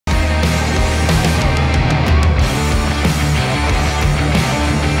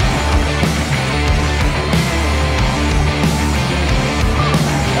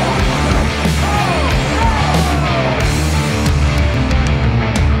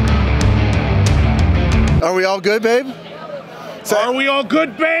Are we all good, babe? So, are we all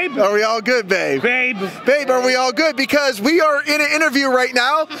good, babe? Are we all good, babe? Babe, are we all good? Because we are in an interview right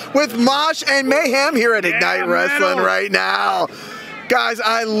now with Mosh and Mayhem here at Ignite Wrestling right now. Guys,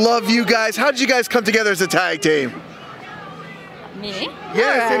 I love you guys. How did you guys come together as a tag team? Me?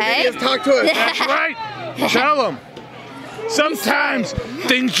 Yes, right. Talk to us. That's right. Tell them. Sometimes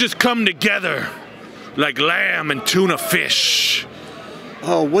things just come together like lamb and tuna fish.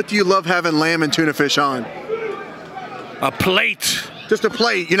 Oh, what do you love having lamb and tuna fish on? A plate. Just a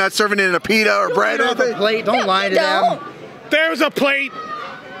plate. You're not serving it in a pita or bread or anything? Plate. Don't lie to them. There's a plate.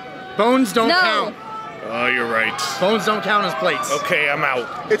 Bones don't count. Oh, you're right. Bones don't count as plates. Okay, I'm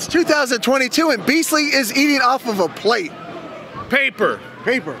out. It's 2022 and Beastly is eating off of a plate. Paper.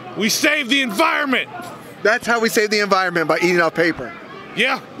 Paper. We save the environment. That's how we save the environment, by eating off paper.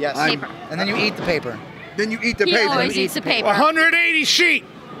 Yeah. Yes. Paper. And then you eat the paper. Then you eat the He paper. always eats the paper. 180 sheet.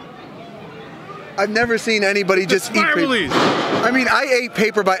 I've never seen anybody just eat paper. I mean, I ate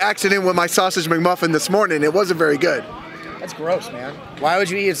paper by accident with my sausage McMuffin this morning. It wasn't very good. That's gross, man. Why would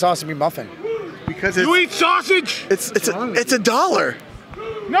you eat a sausage McMuffin? Because it's, you eat sausage? It's $1.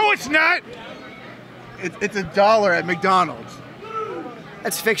 No, it's not. It's $1 at McDonald's.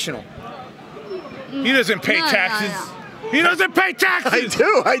 That's fictional. He doesn't pay taxes. No. He doesn't pay taxes.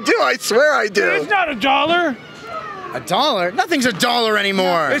 I do. I swear I do. It's not $1. $1? Nothing's $1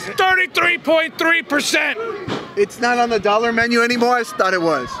 anymore. It's 33.3%. It's not on the dollar menu anymore. I thought it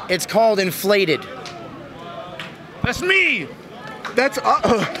was. It's called inflated. That's me. That's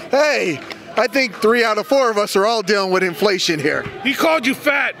hey. I think 3 out of 4 of us are all dealing with inflation here. He called you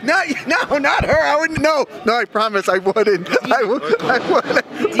fat. No, not her. I wouldn't. No, I promise I wouldn't. I wouldn't.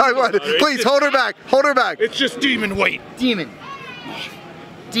 Please hold her back. Hold her back. It's just demon weight. Demon.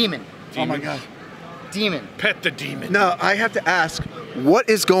 Oh my God. Demon. Pet the demon. No, I have to ask, what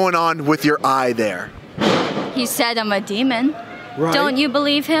is going on with your eye there? He said I'm a demon. Right. Don't you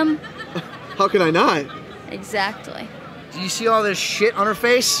believe him? How can I not? Exactly. Do you see all this shit on her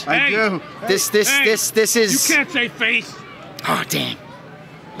face? I do. This is... You can't say face. Oh, damn.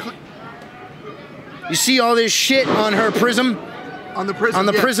 You see all this shit on her prism? On the prism. On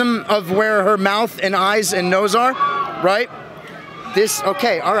the prism of where her mouth and eyes and nose are, right? This,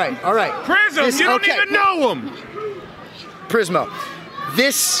 okay, all right. Prism, you don't even know him. Prismo.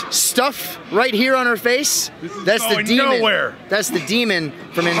 This stuff right here on her face, that's the demon. Nowhere. That's the demon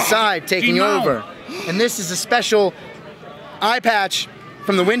from inside taking over. And this is a special eye patch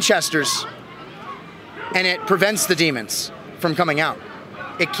from the Winchesters, and it prevents the demons from coming out.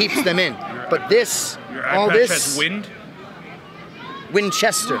 It keeps them in. But this, all this has wind?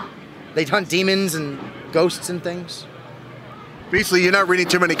 Winchester. They hunt demons and ghosts and things. Beastly, you're not reading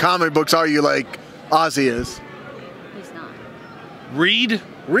too many comic books, are you, like Ozzy is? He's not. Reed?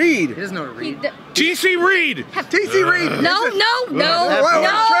 Reed. He doesn't know how to read. TC Reed. TC Reed. No.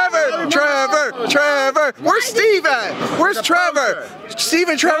 Trevor. Where's Steve at? Where's Trevor? Steve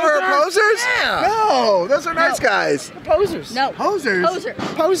and Trevor are posers? Yeah. No, those are nice guys. Posers. No. Posers?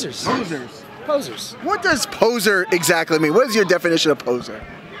 Posers. Posers. What does poser exactly mean? What is your definition of poser?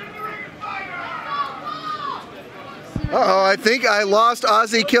 Uh-oh, I think I lost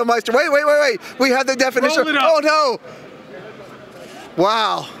Ozzy Kilmeister. Wait. We have the definition. Oh, no.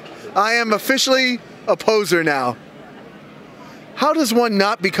 Wow. I am officially a poser now. How does one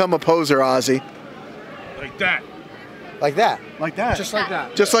not become a poser, Ozzy? Like that. Like that. Like that. Just like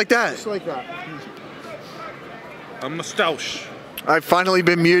that. Just like that. Just like that. A mustache. I've finally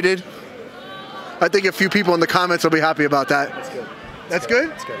been muted. I think a few people in the comments will be happy about that. That's good. That's good?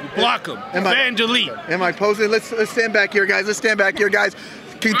 That's good. Block him. Evangeline. Am I posing? Let's stand back here, guys. Let's stand back here, guys.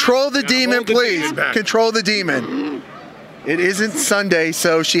 Control the demon, please. Control the demon. It isn't Sunday,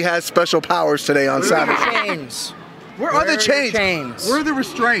 so she has special powers today on Saturday. Chains. Where are the chains? Where are the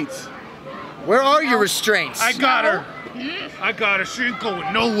restraints? Where are your restraints? I got her. She ain't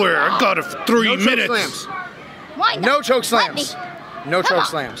going nowhere. I got her for 3 minutes. Choke slams. Why not? No choke slams. No choke on.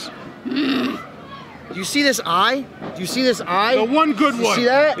 slams. Do you see this eye? Do you see this eye? The one good one. You see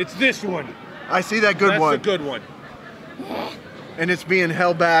that? It's this one. I see that good one. That's the good one. And it's being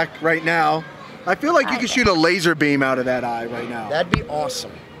held back right now. I feel like you could shoot a laser beam out of that eye right now. That'd be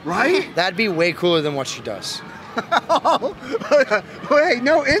awesome. Right? That'd be way cooler than what she does. Wait,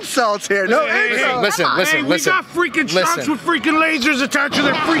 no insults here. No insults. Listen. We got freaking trunks with freaking lasers attached to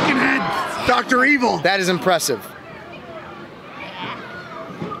their freaking heads. Dr. Evil. That is impressive.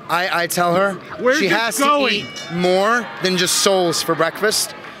 I tell her she has to eat more than just souls for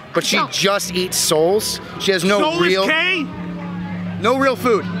breakfast, but she just eats souls. She has no real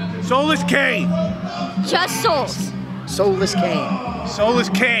food. Soulless K. Just souls. Soulless cane. Soulless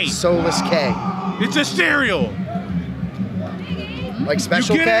K. Soulless K. It's a cereal. Like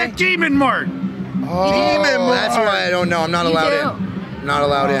Special You get K? it at Demon Mart. Oh, Demon Mart. that's why I don't know. I'm not You allowed do. in. I'm not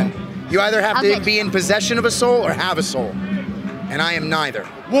allowed in. You either have Okay. to be in possession of a soul or have a soul. And I am neither.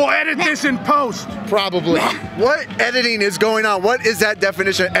 We'll edit this in post. Probably. What editing is going on? What is that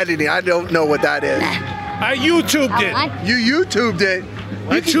definition of editing? I don't know what that is. I YouTubed it. You YouTubed it.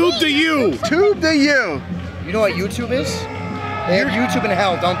 I tubed the you. Tube the you. You know what YouTube is? They have YouTube in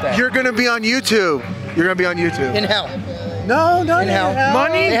hell, don't they? You're gonna be on YouTube. You're gonna be on YouTube. in hell. No, not In hell.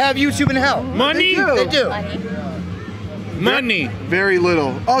 Money? They have YouTube in hell. Money? They do. Money. Very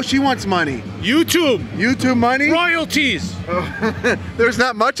little. Oh, she wants money. YouTube. YouTube money? Royalties. There's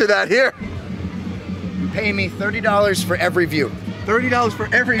not much of that here. Pay me $30 for every view. $30 for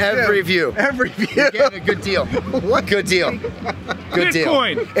every view. Every view. Every view. You're getting a good deal. What? Good deal. Good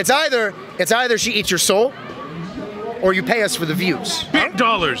Bitcoin. deal. It's either she eats your soul, or you pay us for the views. Bit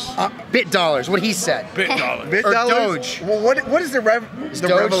dollars. Bit dollars, what he said. Bit dollars. Bit Or dollars? Doge. Well, what is the Doge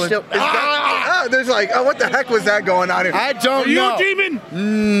revolution? still- There's like, oh, what the heck was that going on here? I don't Are you know. a demon?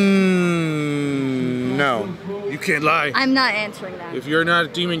 No. You can't lie. I'm not answering that. If you're not a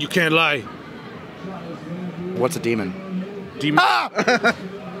demon, you can't lie. What's a demon? Demon.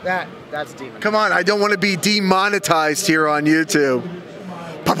 That's a demon. Come on, I don't want to be demonetized here on YouTube.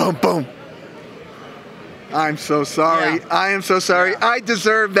 Boom, boom, boom. I'm so sorry. Yeah. I am so sorry. I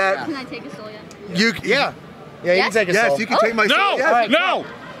deserve that. Can I take a soul yet? You, Yeah. Yeah, you can take a yes, soul. you can take my No. soul. Yes. No.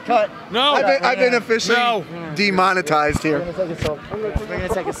 Cut. No. I've been officially No. demonetized here. We're gonna take a soul. We're gonna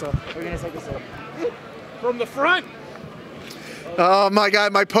take a soul. We're gonna take a soul. From the front. Oh my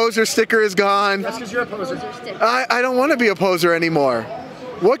God, my poser sticker is gone. That's because you're a poser. I don't want to be a poser anymore.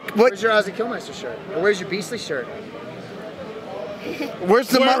 What? Where's your Ozzy Kilmeister shirt? Or where's your Beastly shirt? Where's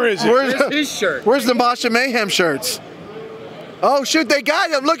the? Where is it? Where's Where's his shirt? Where's the Mosh and Mayhem shirts? Oh shoot, they got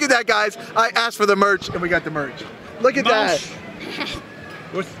them. Look at that, guys. I asked for the merch and we got the merch. Look at Mosh. that.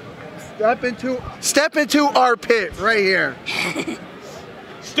 What's- Step into our pit right here.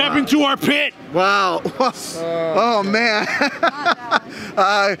 Step into our pit. Wow. Oh man.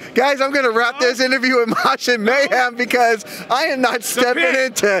 Guys, I'm gonna wrap this interview with Mosh and Mayhem because I am not stepping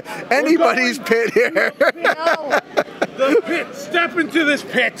pit. into anybody's pit here. No. The pit. Step into this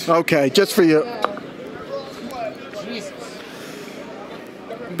pit. Okay, just for you.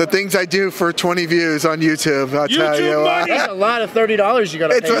 The things I do for 20 views on YouTube, I'll tell YouTube you. money. That's a lot of $30 you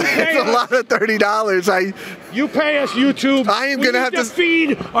gotta It's pay. a lot of $30. You pay us, YouTube. I am We gonna need have to-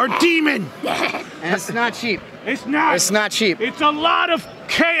 feed our demon. And it's not cheap. It's not. It's not cheap. It's a lot of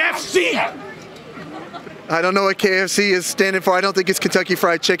KFC. I don't know what KFC is standing for. I don't think it's Kentucky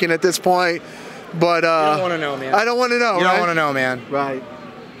Fried Chicken at this point. But You don't want to know, man. I don't want to know. You right? don't want to know, man. Right.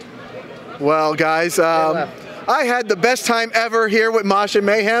 Well, guys, left. I had the best time ever here with Mosh and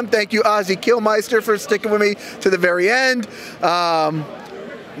Mayhem. Thank you, Ozzy Kilmeister, for sticking with me to the very end.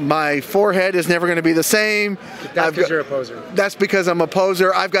 My forehead is never going to be the same. That's because you're a poser. That's because I'm a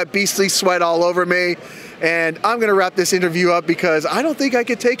poser. I've got beastly sweat all over me. And I'm going to wrap this interview up because I don't think I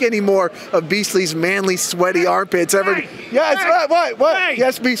could take any more of Beastly's manly, sweaty armpits ever. Hey, Yes, hey, what? hey.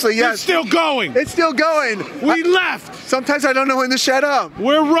 Yes, Beastly, yes. It's still going. It's still going. We left. Sometimes I don't know when to shut up.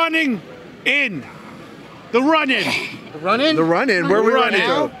 We're running in. The run-in. Run in? The run-in, where we running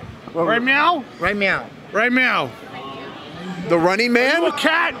Run-in. to? Right meow? Right meow. Right meow. The running Are you a man?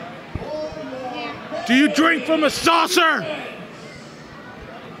 cat? Do you drink from a saucer?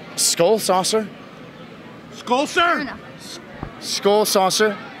 Skull saucer? Skull, sir? Skull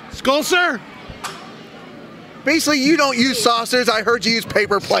saucer? Skull, sir? Beastly, you don't use saucers. I heard you use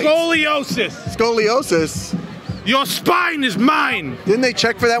paper plates. Scoliosis. Scoliosis. Your spine is mine. Didn't they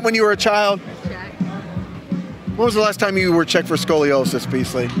check for that when you were a child? Check. When was the last time you were checked for scoliosis,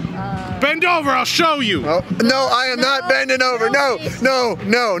 Beastly? Bend over, I'll show you. Oh, no, I am not bending over. No.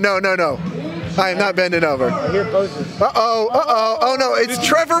 I am not bending over. I hear posers. Uh-oh. Oh no, it's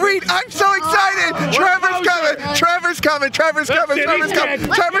Trevor Reed. I'm so excited. Trevor's coming. Trevor's coming.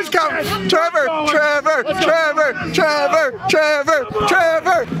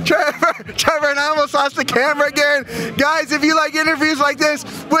 Trevor, and I almost lost the camera again. Guys, if you like interviews like this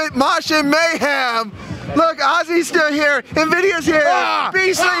with Mosh and Mayhem, look, Ozzy's still here. Invidia's here.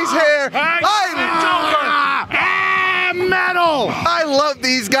 Beastly's here. Metal. I love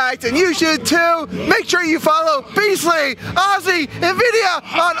these guys, and you should too. Make sure you follow Beastly, Ozzy, Invidia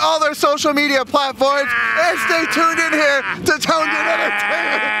on all their social media platforms, and stay tuned in here to Toned In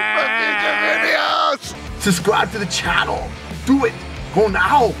Entertainment for future videos. Subscribe to the channel. Do it. Go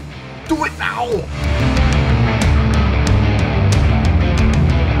now. Do it now.